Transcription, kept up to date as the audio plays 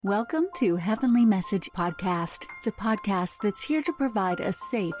Welcome to Heavenly Message Podcast, the podcast that's here to provide a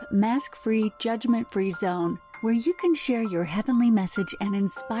safe, mask-free, judgment-free zone where you can share your heavenly message and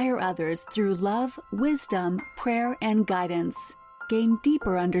inspire others through love, wisdom, prayer, and guidance. Gain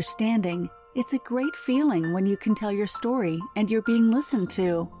deeper understanding. It's a great feeling when you can tell your story and you're being listened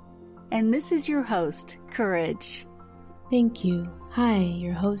to. And this is your host, Courage. Thank you. Hi,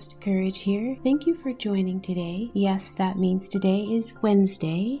 your host, Courage here. Thank you for joining today. Yes, that means today is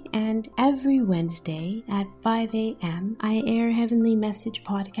Wednesday, and every Wednesday at 5 a.m., I air Heavenly Message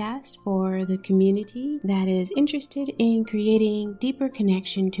Podcast for the community that is interested in creating deeper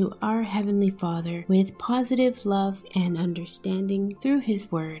connection to our Heavenly Father with positive love and understanding through His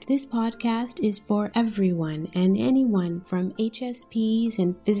Word. This podcast is for everyone and anyone from HSPs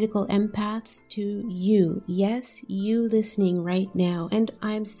and physical empaths to you. Yes, you listening right now. And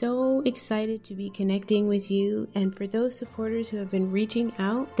I'm so excited to be connecting with you. And for those supporters who have been reaching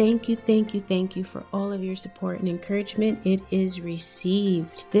out, thank you for all of your support and encouragement. It is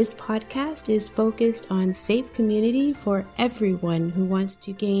received. This podcast is focused on safe community for everyone who wants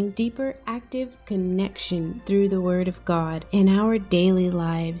to gain deeper, active connection through the Word of God in our daily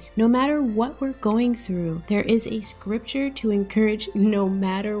lives. No matter what we're going through, there is a scripture to encourage no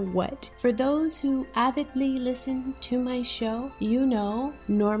matter what. For those who avidly listen to my show, you know,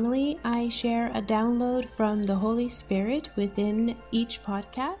 normally I share a download from the Holy Spirit within each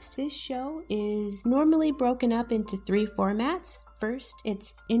podcast. This show is normally broken up into 3 formats. First,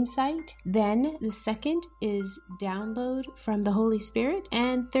 it's insight. Then the second is download from the Holy Spirit.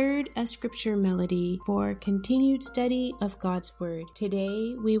 And third, a scripture melody for continued study of God's Word.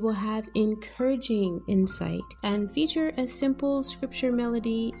 Today, we will have encouraging insight and feature a simple scripture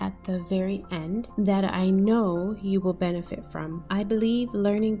melody at the very end that I know you will benefit from. I believe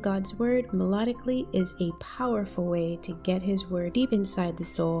learning God's Word melodically is a powerful way to get His Word deep inside the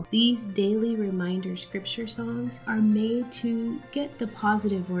soul. These daily reminder scripture songs are made to get the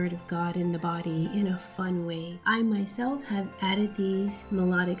positive Word of God in the body in a fun way. I myself have added these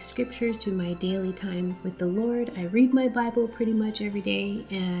melodic scriptures to my daily time with the Lord. I read my Bible pretty much every day,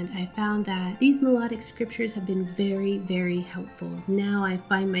 and I found that these melodic scriptures have been very, very helpful. Now I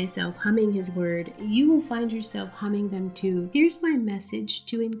find myself humming His Word. You will find yourself humming them too. Here's my message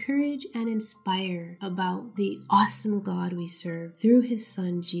to encourage and inspire about the awesome God we serve through His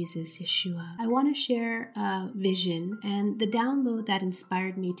Son, Jesus Yeshua. I want to share a vision and the download that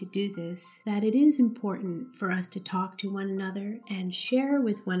inspired me to do this, that it is important for us to talk to one another and share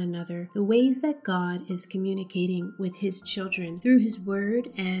with one another the ways that God is communicating with His children through His Word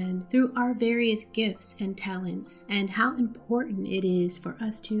and through our various gifts and talents, and how important it is for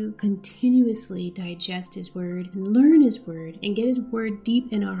us to continuously digest His Word and learn His Word and get His Word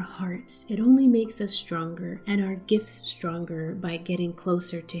deep in our hearts. It only makes us stronger and our gifts stronger by getting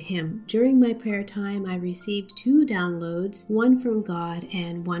closer to Him. During my prayer time, I received 2 downloads, one from God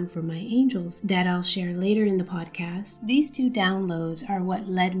and one from my angels, that I'll share later in the podcast. These 2 downloads are what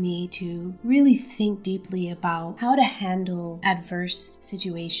led me to really think deeply about how to handle adverse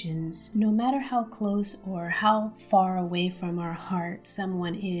situations. No matter how close or how far away from our heart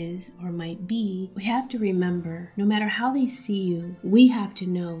someone is or might be, we have to remember, no matter how they see you, we have to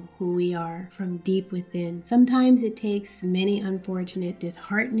know who we are from deep within. Sometimes it takes many unfortunate,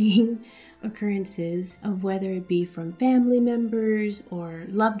 disheartening occurrences, of whether it be from family members or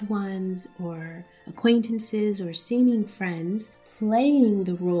loved ones or acquaintances or seeming friends, playing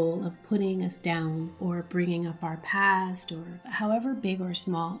the role of putting us down or bringing up our past, or however big or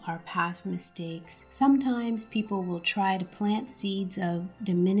small our past mistakes. Sometimes people will try to plant seeds of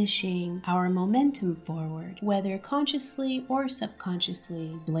diminishing our momentum forward, whether consciously or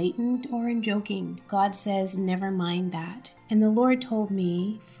subconsciously, blatant or in joking. God says, never mind that. And the Lord told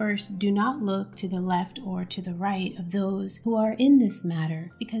me, first, do not look to the left or to the right of those who are in this matter,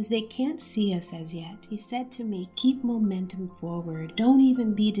 because they can't see us as yet. He said to me, keep momentum forward. Don't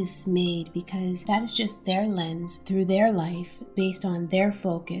even be dismayed, because that is just their lens through their life, based on their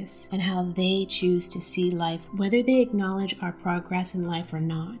focus and how they choose to see life, whether they acknowledge our progress in life or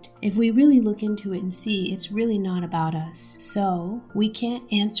not. If we really look into it and see, it's really not about us. So we can't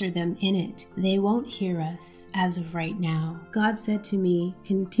answer them in it. They won't hear us as of right now. God said to me,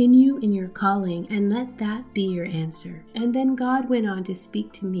 continue in your calling and let that be your answer. And then God went on to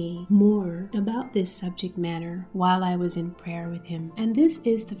speak to me more about this subject matter while I was in prayer with Him. And this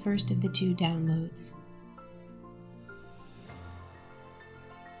is the first of the 2 downloads.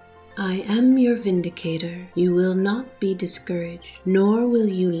 I am your vindicator. You will not be discouraged, nor will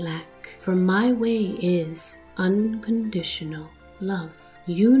you lack, for my way is unconditional love.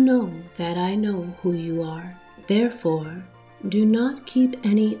 You know that I know who you are. Therefore, Do not keep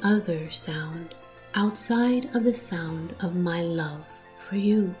any other sound outside of the sound of my love for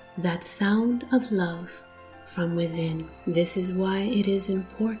you, that sound of love from within. This is why it is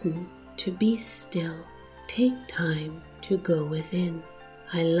important to be still. Take time to go within.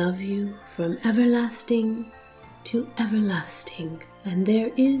 I love you from everlasting to everlasting, and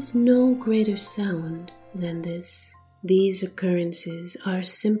there is no greater sound than this. These occurrences are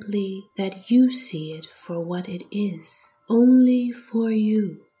simply that you see it for what it is, only for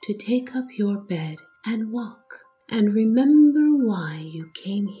you to take up your bed and walk, and remember why you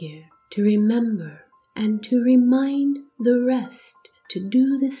came here, to remember and to remind the rest to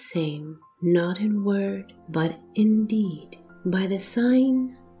do the same, not in word but in deed, by the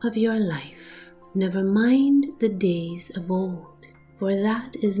sign of your life. Never mind the days of old, for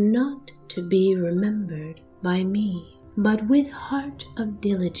that is not to be remembered by me, but with heart of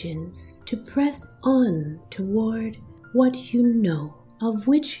diligence to press on toward what you know, of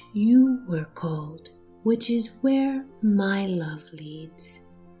which you were called, which is where my love leads.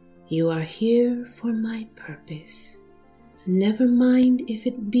 You are here for my purpose. Never mind if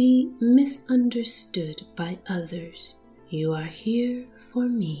it be misunderstood by others. You are here for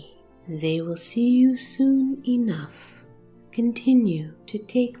me. They will see you soon enough. Continue to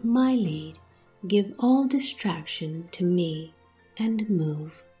take my lead. Give all distraction to me and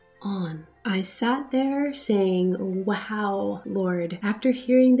move on. I sat there saying, wow, Lord. After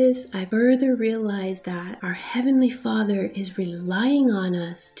hearing this, I further realized that our Heavenly Father is relying on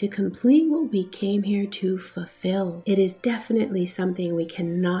us to complete what we came here to fulfill. It is definitely something we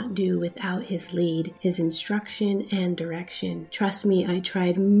cannot do without His lead, His instruction, and direction. Trust me, I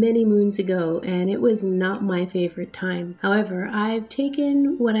tried many moons ago, and it was not my favorite time. However, I've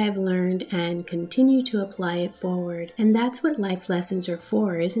taken what I've learned and continue to apply it forward. And that's what life lessons are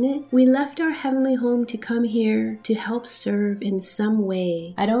for, isn't it? We left our heavenly home to come here to help serve in some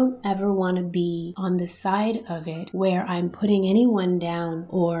way. I don't ever want to be on the side of it where I'm putting anyone down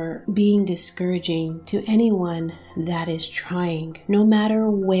or being discouraging to anyone that is trying, no matter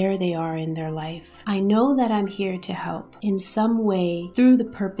where they are in their life. I know that I'm here to help in some way through the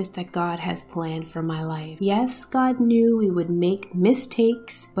purpose that God has planned for my life. Yes, God knew we would make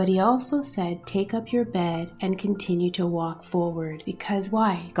mistakes, but He also said, take up your bed and continue to walk forward. Because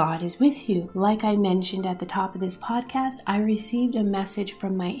why? God is with you. Like I mentioned at the top of this podcast, I received a message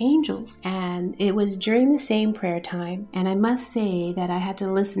from my angels, and it was during the same prayer time. And I must say that I had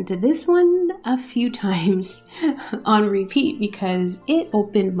to listen to this one a few times on repeat because it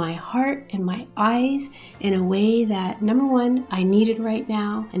opened my heart and my eyes in a way that, number one, I needed right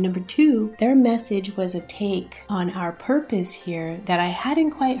now, and number two, their message was a take on our purpose here that I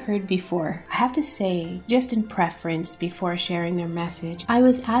hadn't quite heard before. I have to say, just in preference before sharing their message, I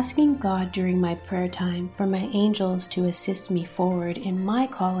was asking God during my prayer time for my angels to assist me forward in my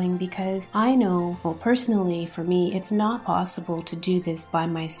calling, because I know, well, personally for me, it's not possible to do this by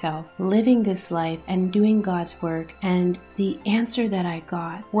myself, living this life and doing God's work. And the answer that I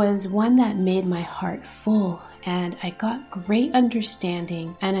got was one that made my heart full, and I got great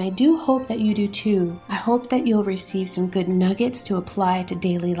understanding, and I do hope that you do too. I hope that you'll receive some good nuggets to apply to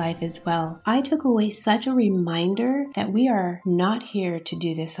daily life as well. I took away such a reminder that we are not here to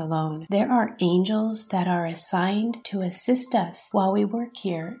do this alone. There are angels that are assigned to assist us while we work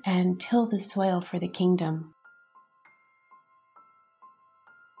here and till the soil for the kingdom.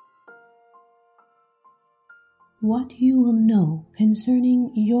 What you will know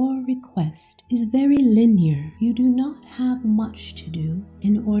concerning your request is very linear. You do not have much to do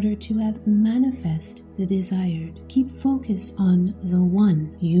in order to have manifest the desired. Keep focus on the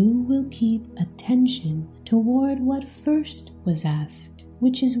one. You will keep attention toward what first was asked,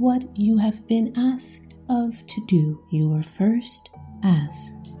 which is what you have been asked of to do. You were first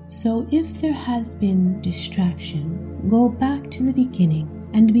asked. So if there has been distraction, go back to the beginning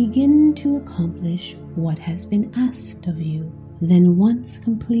and begin to accomplish what has been asked of you. Then once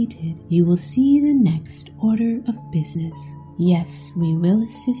completed, you will see the next order of business. Yes, we will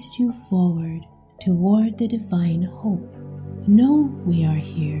assist you forward toward the divine hope. Know we are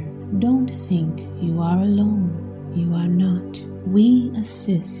here. Don't think you are alone. You are not. We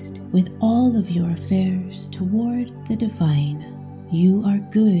assist with all of your affairs toward the divine. You are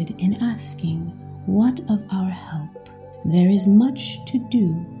good in asking, what of our help? There is much to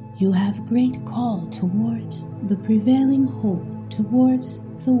do. You have great call towards the prevailing hope, towards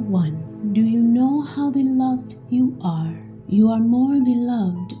the one. Do you know how beloved you are? You are more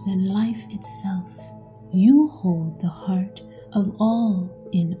beloved than life itself. You hold the heart of all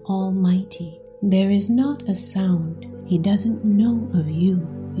in Almighty. There is not a sound He doesn't know of you.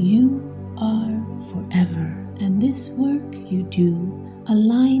 You are forever and this work you do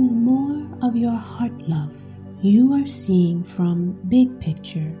aligns more of your heart love. You are seeing from big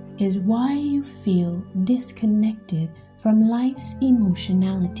picture is why you feel disconnected from life's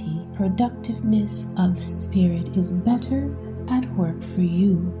emotionality. Productiveness of spirit is better at work for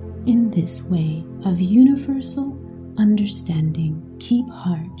you in this way of universal understanding. Keep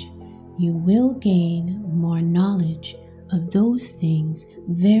heart. You will gain more knowledge of those things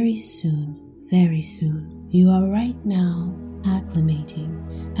very soon, very soon. You are right now acclimating,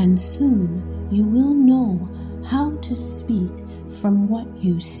 and soon you will know how to speak from what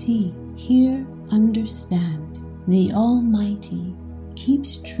you see, hear, understand. The Almighty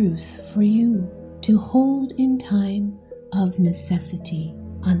keeps truth for you to hold in time of necessity,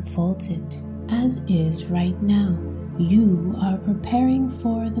 unfolds it as is right now. You are preparing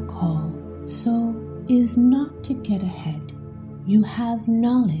for the call, so is not to get ahead. You have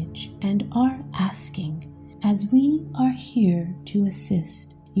knowledge and are asking. As we are here to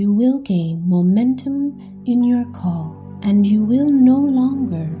assist, you will gain momentum in your call, and you will no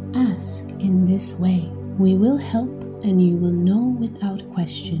longer ask in this way. We will help, and you will know without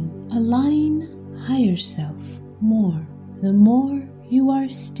question. Align higher self more. The more you are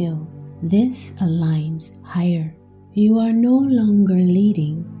still, this aligns higher. You are no longer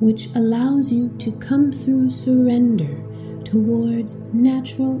leading, which allows you to come through surrender towards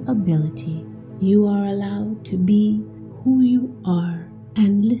natural ability. You are allowed to be who you are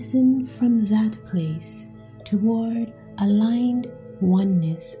and listen from that place toward aligned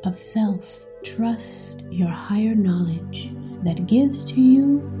oneness of self. Trust your higher knowledge that gives to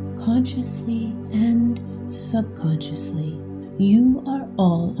you consciously and subconsciously. You are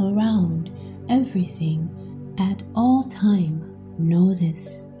all around everything at all time. Know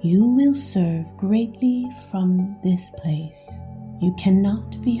this. You will serve greatly from this place. You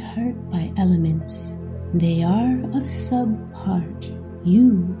cannot be hurt by elements. They are of subpart.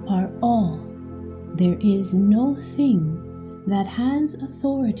 You are all. There is no thing that has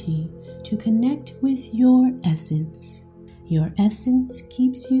authority to connect with your essence. Your essence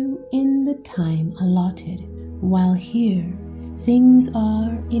keeps you in the time allotted, while here things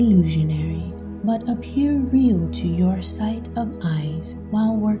are illusionary, but appear real to your sight of eyes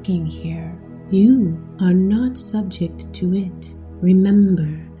while working here. You are not subject to it. Remember,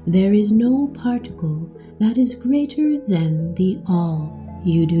 there is no particle that is greater than the all.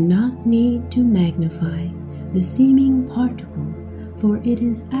 You do not need to magnify the seeming particle, for it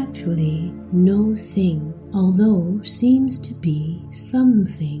is actually no thing, although seems to be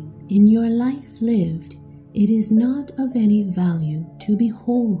something. In your life lived, it is not of any value to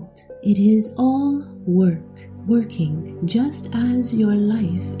behold. It is all working, just as your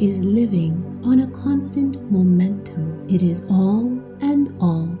life is living on a constant momentum. It is all and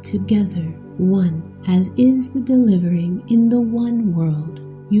all together one, as is the delivering in the one world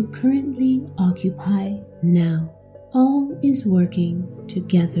you currently occupy now. All is working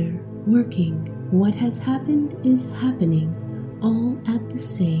together, working. What has happened is happening, all at the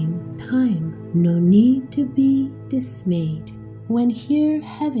same time. No need to be dismayed. When here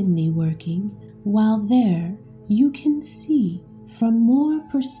heavenly working, while there you can see from more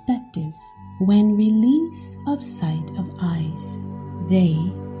perspective. When release of sight of eyes, they,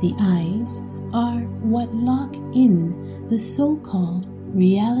 the eyes, are what lock in the so-called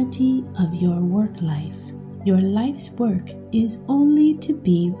reality of your work life. Your life's work is only to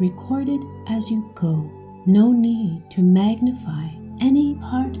be recorded as you go. No need to magnify any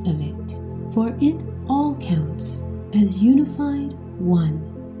part of it, for it all counts as unified one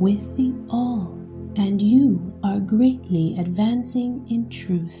with the all, and you are greatly advancing in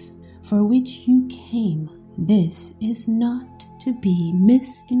truth for which you came. This is not to be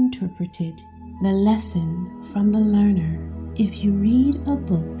misinterpreted. The lesson from the learner. If you read a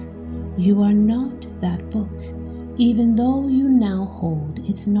book, you are not that book, even though you now hold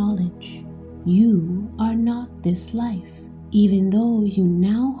its knowledge. You are not this life, even though you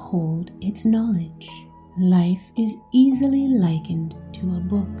now hold its knowledge. Life is easily likened to a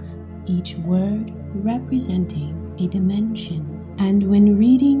book, each word representing a dimension, and when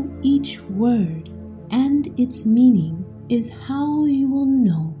reading each word and its meaning is how you will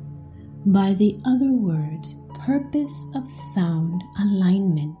know by the other words purpose of sound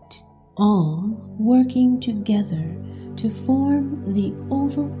alignment, all working together to form the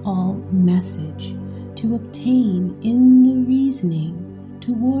overall message to obtain in the reasoning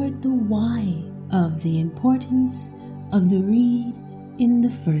toward the why of the importance of the read in the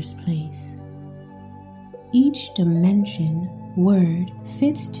first place. Each dimension word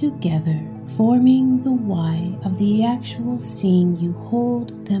fits together, forming the why of the actual seeing. You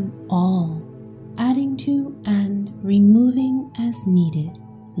hold them all adding to and removing as needed.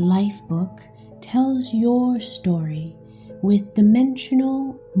 Lifebook tells your story with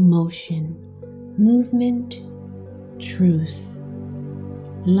dimensional motion, movement, truth.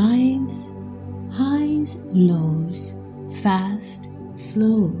 Lives, highs, lows, fast,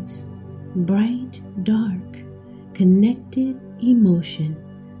 slows, bright, dark, connected emotion,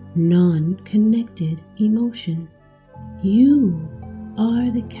 non-connected emotion. You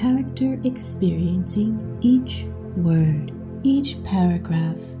are the character experiencing each word, each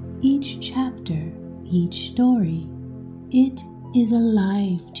paragraph, each chapter, each story. It is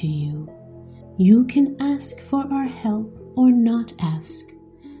alive to you. You can ask for our help or not ask.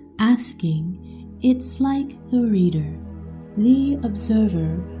 Asking, it's like the reader, the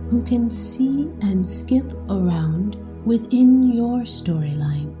observer who can see and skip around within your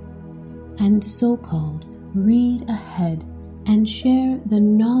storyline, and so-called read ahead and share the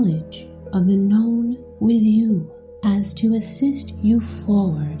knowledge of the known with you as to assist you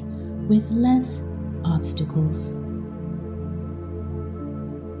forward with less obstacles.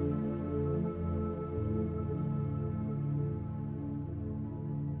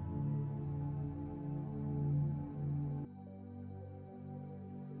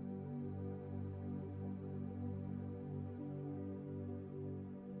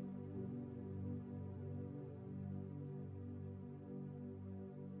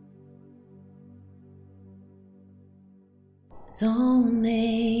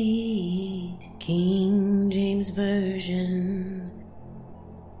 Soulmate, King James Version.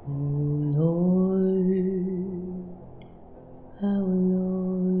 Oh Lord, our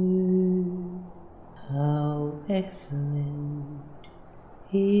Lord, how excellent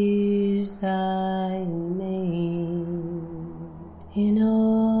is thy name in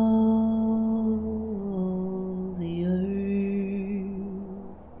all the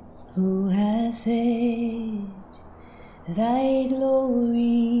earth. Who has said thy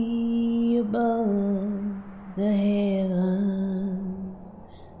glory above the heavens?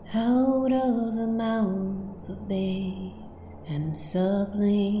 Out of the mouths of babes and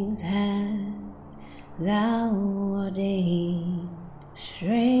sucklings hast thou ordained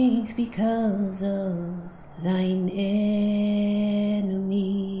strength because of thine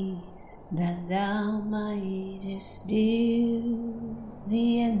enemies, that thou mightest still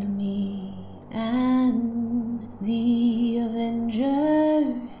the enemy and the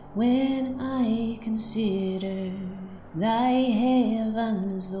avenger. When I consider thy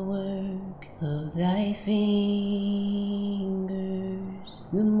heavens, the work of thy fingers,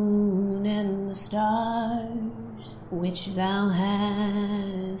 the moon and the stars which thou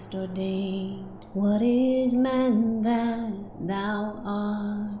hast ordained, what is man that thou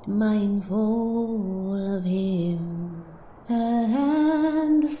art mindful of him,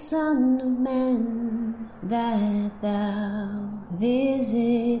 and the Son of Man that thou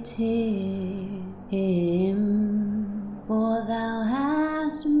visitest him? For thou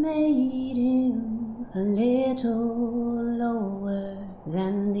hast made him a little lower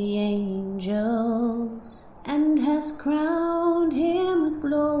than the angels, and hast crowned him with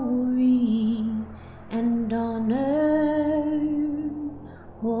glory and honor.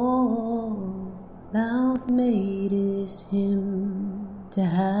 Oh, thou madest him to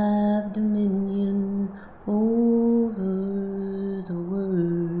have dominion over the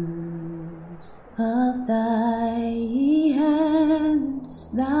works of thy hands.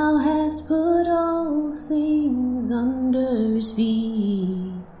 Thou hast put all things under his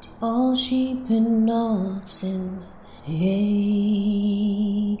feet, all sheep and oxen,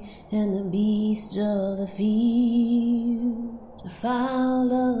 yea, and the beasts of the field, the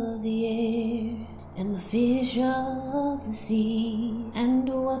fowl of the air, and the fish of the sea, and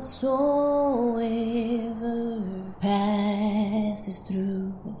whatsoever passes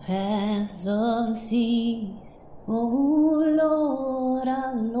through the paths of the seas. O Lord,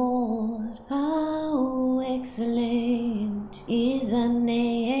 our Lord, how excellent is thy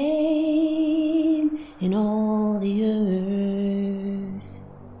name